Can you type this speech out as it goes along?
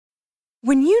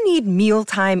When you need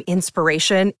mealtime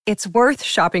inspiration, it's worth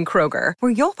shopping Kroger,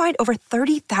 where you'll find over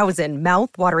 30,000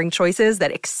 mouth-watering choices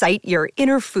that excite your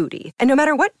inner foodie. And no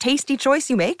matter what tasty choice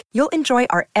you make, you'll enjoy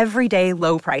our everyday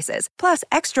low prices, plus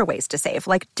extra ways to save,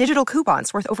 like digital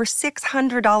coupons worth over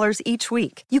 $600 each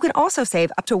week. You can also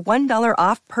save up to $1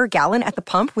 off per gallon at the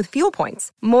pump with fuel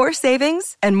points. More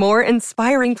savings and more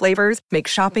inspiring flavors make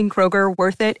shopping Kroger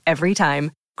worth it every time.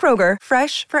 Kroger,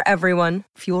 fresh for everyone.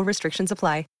 Fuel restrictions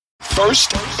apply.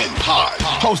 First and Pod,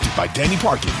 hosted by Danny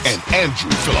Parkins and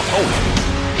Andrew Filippone.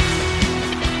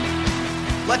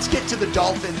 Let's get to the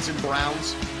Dolphins and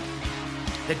Browns.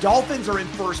 The Dolphins are in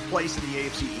first place in the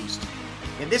AFC East.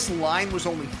 And this line was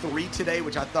only 3 today,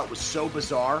 which I thought was so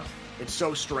bizarre and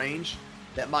so strange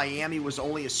that Miami was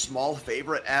only a small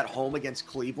favorite at home against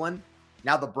Cleveland.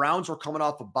 Now the Browns were coming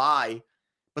off a bye,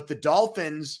 but the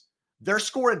Dolphins, they're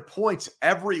scoring points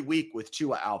every week with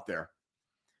Tua out there.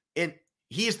 And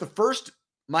he is the first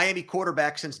Miami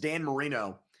quarterback since Dan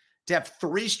Marino to have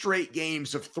 3 straight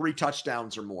games of 3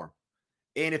 touchdowns or more.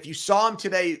 And if you saw him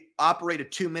today operate a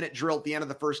 2-minute drill at the end of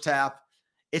the first half,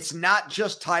 it's not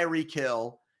just Tyreek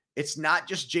Hill. It's not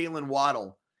just Jalen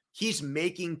Waddle. He's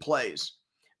making plays.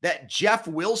 That Jeff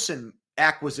Wilson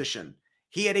acquisition,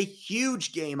 he had a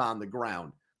huge game on the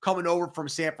ground coming over from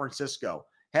San Francisco,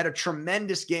 had a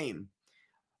tremendous game.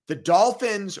 The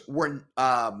Dolphins were,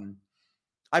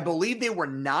 I believe they were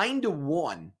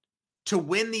 9-1 to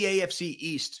win the AFC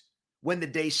East when the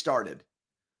day started.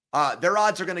 Their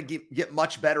odds are going to get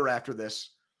much better after this.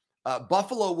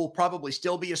 Buffalo will probably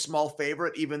still be a small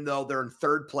favorite, even though they're in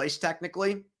third place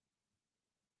technically.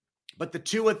 But the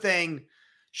Tua thing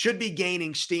should be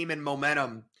gaining steam and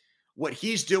momentum. What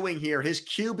he's doing here, his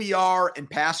QBR and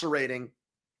passer rating.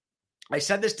 I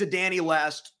said this to Danny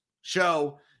last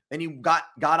show, and he got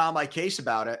on my case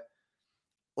about it.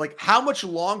 Like, how much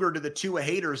longer do the Tua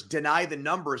haters deny the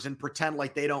numbers and pretend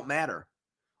like they don't matter?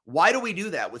 Why do we do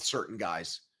that with certain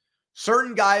guys?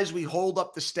 Certain guys, we hold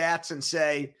up the stats and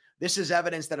say, this is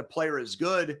evidence that a player is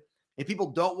good, and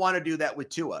people don't want to do that with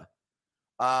Tua.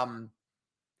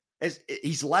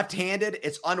 He's left-handed.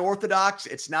 It's unorthodox.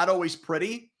 It's not always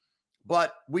pretty,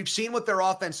 but we've seen what their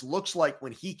offense looks like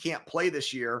when he can't play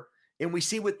this year, and we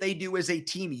see what they do as a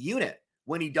team unit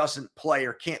when he doesn't play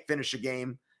or can't finish a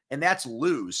game. And that's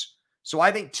lose. So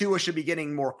I think Tua should be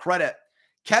getting more credit.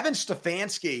 Kevin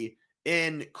Stefanski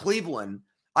in Cleveland,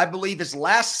 I believe his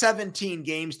last 17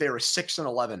 games, they are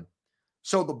 6-11.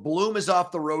 So the bloom is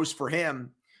off the rose for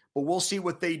him, but we'll see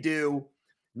what they do.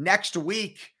 Next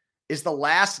week is the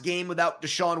last game without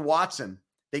Deshaun Watson.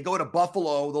 They go to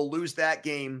Buffalo. They'll lose that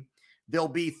game. They'll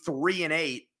be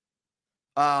 3-8,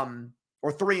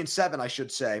 or 3-7, I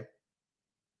should say.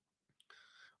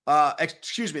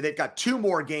 They've got 2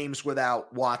 more games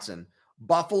without Watson,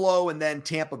 Buffalo and then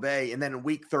Tampa Bay. And then in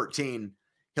week 13,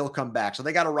 he'll come back. So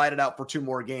they got to ride it out for 2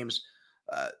 more games.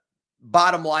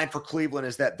 Bottom line for Cleveland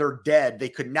is that they're dead. They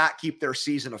could not keep their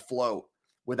season afloat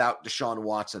without Deshaun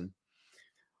Watson.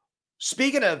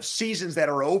 Speaking of seasons that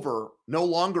are over, no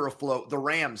longer afloat, the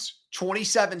Rams,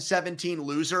 27-17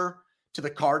 loser to the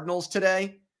Cardinals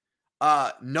today.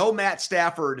 No Matt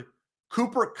Stafford.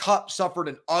 Cooper Kupp suffered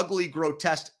an ugly,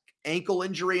 grotesque ankle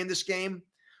injury in this game.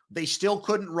 They still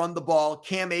couldn't run the ball.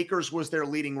 Cam Akers was their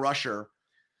leading rusher.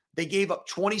 They gave up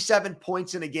 27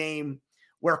 points in a game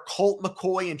where Colt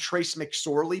McCoy and Trace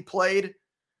McSorley played.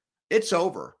 It's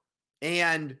over.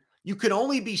 And you can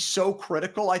only be so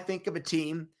critical, I think, of a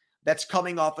team that's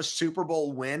coming off a Super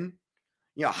Bowl win.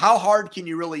 You know, how hard can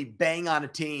you really bang on a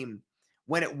team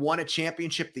when it won a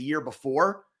championship the year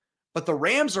before? But the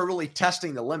Rams are really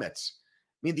testing the limits.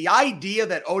 I mean, the idea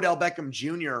that Odell Beckham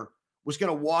Jr. was going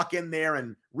to walk in there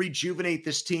and rejuvenate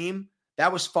this team,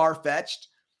 that was far-fetched.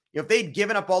 If they'd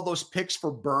given up all those picks for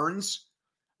Burns,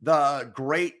 the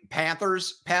great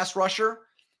Panthers pass rusher,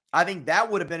 I think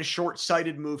that would have been a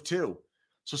short-sighted move too.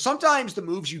 So sometimes the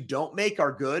moves you don't make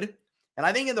are good. And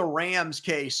I think in the Rams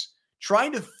case,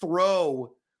 trying to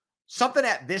throw something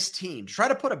at this team, try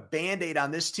to put a Band-Aid on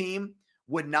this team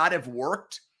would not have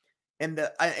worked.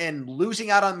 And losing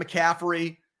out on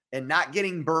McCaffrey and not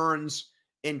getting Burns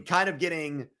and kind of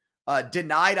getting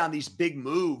denied on these big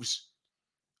moves,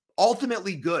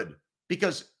 ultimately good,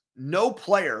 because no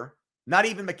player, not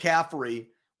even McCaffrey,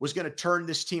 was going to turn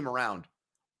this team around.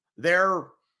 They're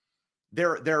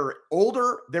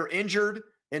older, they're injured,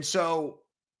 and so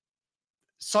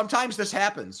sometimes this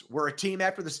happens where a team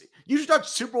after this, usually talk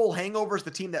Super Bowl hangovers, the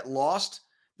team that lost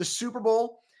the Super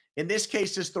Bowl. In this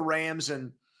case, it's the Rams,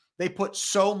 and they put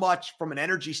so much from an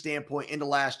energy standpoint into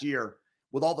last year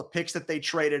with all the picks that they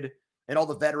traded and all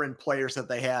the veteran players that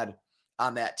they had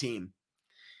on that team.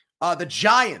 The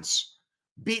Giants,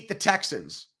 beat the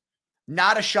Texans.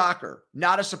 Not a shocker,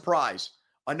 not a surprise.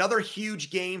 Another huge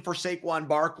game for Saquon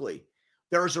Barkley.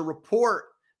 There is a report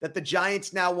that the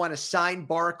Giants now want to sign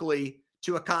Barkley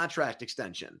to a contract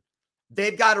extension.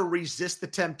 They've got to resist the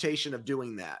temptation of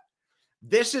doing that.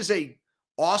 This is a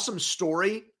awesome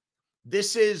story.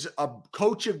 This is a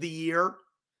coach of the year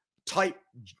type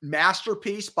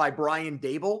masterpiece by Brian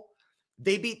Dable.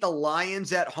 They beat the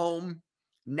Lions at home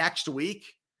next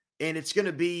week, and it's going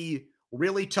to be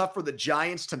really tough for the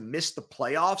Giants to miss the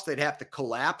playoffs. They'd have to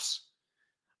collapse.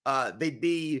 They'd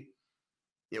be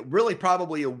really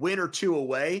probably a win or two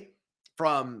away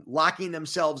from locking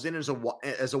themselves in as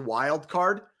a wild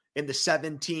card in the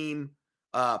 7-team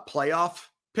playoff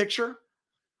picture.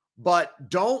 But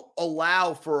don't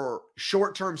allow for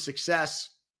short-term success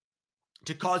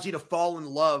to cause you to fall in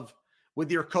love with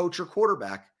your coach or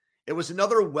quarterback. It was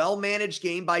another well-managed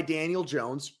game by Daniel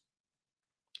Jones.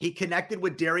 He connected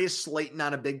with Darius Slayton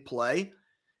on a big play.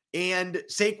 And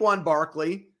Saquon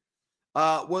Barkley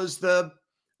was the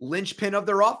linchpin of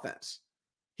their offense.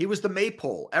 He was the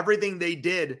maypole. Everything they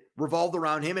did revolved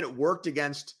around him, and it worked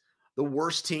against the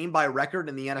worst team by record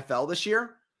in the NFL this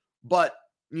year. But,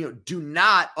 do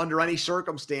not, under any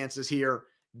circumstances here,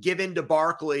 give in to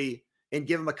Barkley and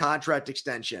give him a contract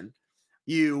extension.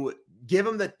 You give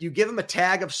him a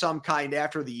tag of some kind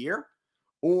after the year,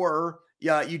 or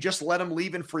you just let him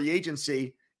leave in free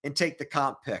agency and take the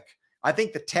comp pick. I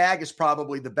think the tag is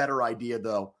probably the better idea,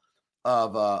 though,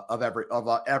 of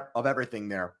everything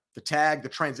there. The tag, the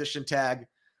transition tag,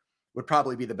 would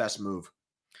probably be the best move.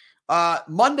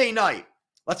 Monday night.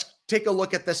 Let's take a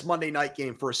look at this Monday night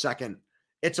game for a second.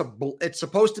 It's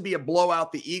supposed to be a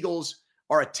blowout. The Eagles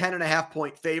are a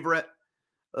 10.5-point favorite.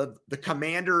 The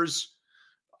Commanders,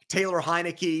 Taylor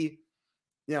Heineke,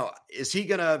 is he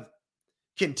going to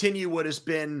continue what has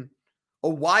been a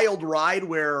wild ride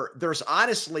where there's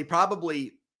honestly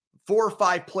probably 4 or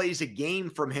 5 plays a game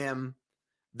from him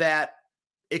that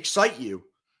excite you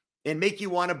and make you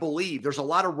want to believe? There's a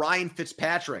lot of Ryan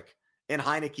Fitzpatrick in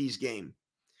Heineke's game.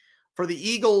 For the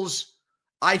Eagles,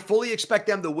 I fully expect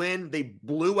them to win. They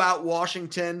blew out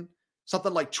Washington,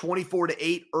 something like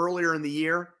 24-8 earlier in the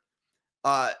year.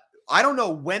 I don't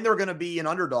know when they're going to be an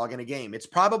underdog in a game. It's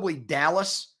probably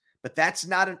Dallas, but that's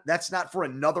not for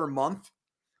another month.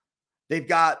 They've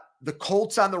got the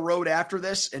Colts on the road after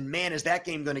this, and man, is that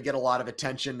game going to get a lot of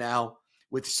attention now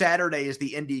with Saturday as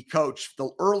the Indy coach. The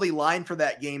early line for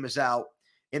that game is out,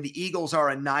 and the Eagles are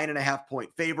a 9.5-point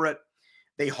favorite.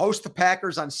 They host the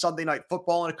Packers on Sunday Night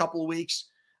Football in a couple of weeks.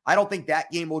 I don't think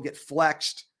that game will get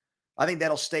flexed. I think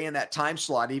that'll stay in that time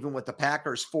slot, even with the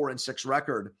Packers' 4-6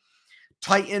 record.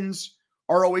 Titans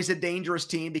are always a dangerous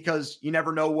team because you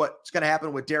never know what's going to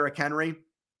happen with Derrick Henry.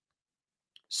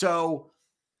 So,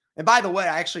 and by the way,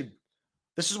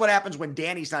 this is what happens when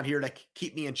Danny's not here to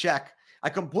keep me in check. I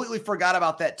completely forgot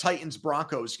about that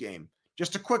Titans-Broncos game.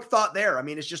 Just a quick thought there. I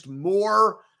mean, it's just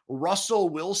more Russell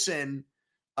Wilson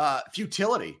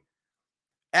futility.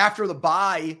 After the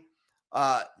bye,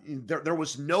 there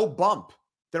was no bump.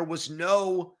 There was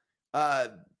no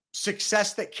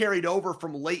success that carried over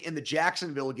from late in the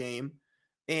Jacksonville game.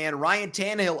 And Ryan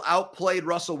Tannehill outplayed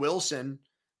Russell Wilson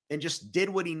and just did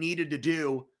what he needed to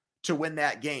do to win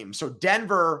that game. So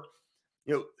Denver,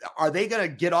 are they going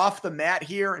to get off the mat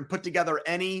here and put together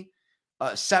any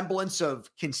semblance of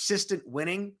consistent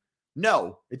winning?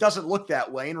 No, it doesn't look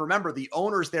that way. And remember, the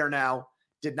owners there now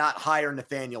did not hire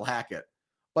Nathaniel Hackett.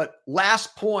 But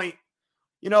last point,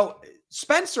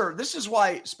 Spencer, this is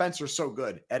why Spencer's so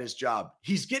good at his job.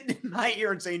 He's getting in my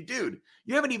ear and saying, dude,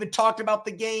 you haven't even talked about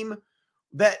the game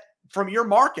that from your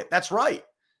market. That's right.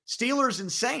 Steelers and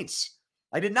Saints.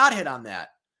 I did not hit on that.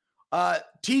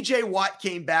 TJ Watt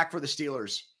came back for the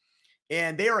Steelers,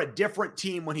 and they are a different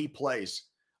team when he plays.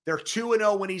 They're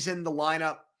 2-0 when he's in the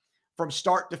lineup from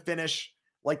start to finish,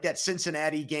 like that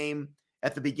Cincinnati game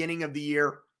at the beginning of the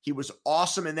year. He was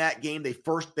awesome in that game. They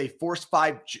forced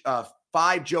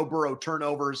five Joe Burrow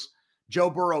turnovers, Joe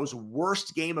Burrow's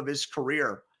worst game of his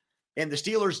career. And the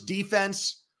Steelers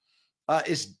defense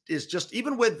is just,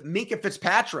 even with Minkah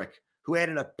Fitzpatrick, who had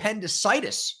an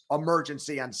appendicitis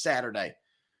emergency on Saturday,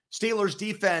 Steelers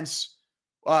defense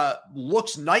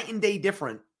looks night and day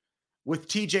different with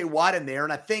TJ Watt in there.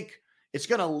 And I think it's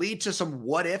going to lead to some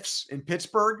what ifs in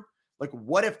Pittsburgh. Like,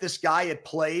 what if this guy had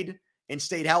played and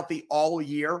stayed healthy all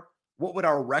year? What would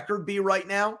our record be right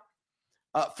now?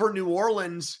 For New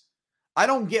Orleans, I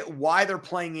don't get why they're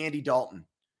playing Andy Dalton.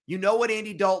 You know what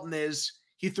Andy Dalton is.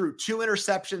 He threw 2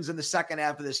 interceptions in the second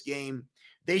half of this game.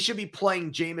 They should be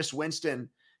playing Jameis Winston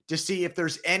to see if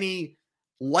there's any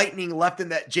lightning left in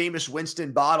that Jameis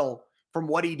Winston bottle from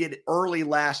what he did early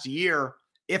last year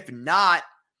If not,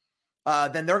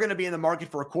 then they're going to be in the market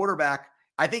for a quarterback.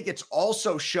 I think it's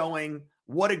also showing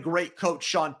what a great coach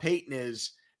Sean Payton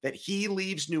is, that he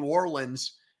leaves New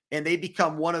Orleans and they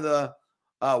become one of the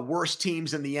worst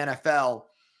teams in the NFL.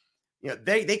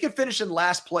 They could finish in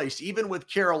last place, even with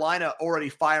Carolina already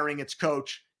firing its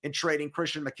coach and trading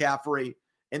Christian McCaffrey,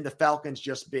 and the Falcons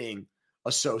just being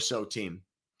a so-so team.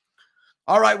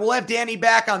 All right, we'll have Danny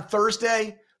back on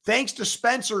Thursday. Thanks to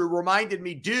Spencer, who reminded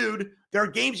me, dude, there are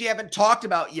games you haven't talked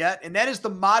about yet, and that is the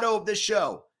motto of this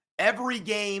show. Every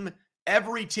game,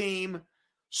 every team,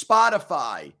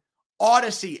 Spotify,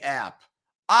 Odyssey app,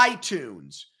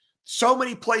 iTunes, so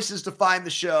many places to find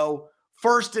the show.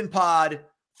 First in Pod.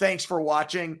 Thanks for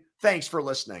watching. Thanks for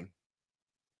listening.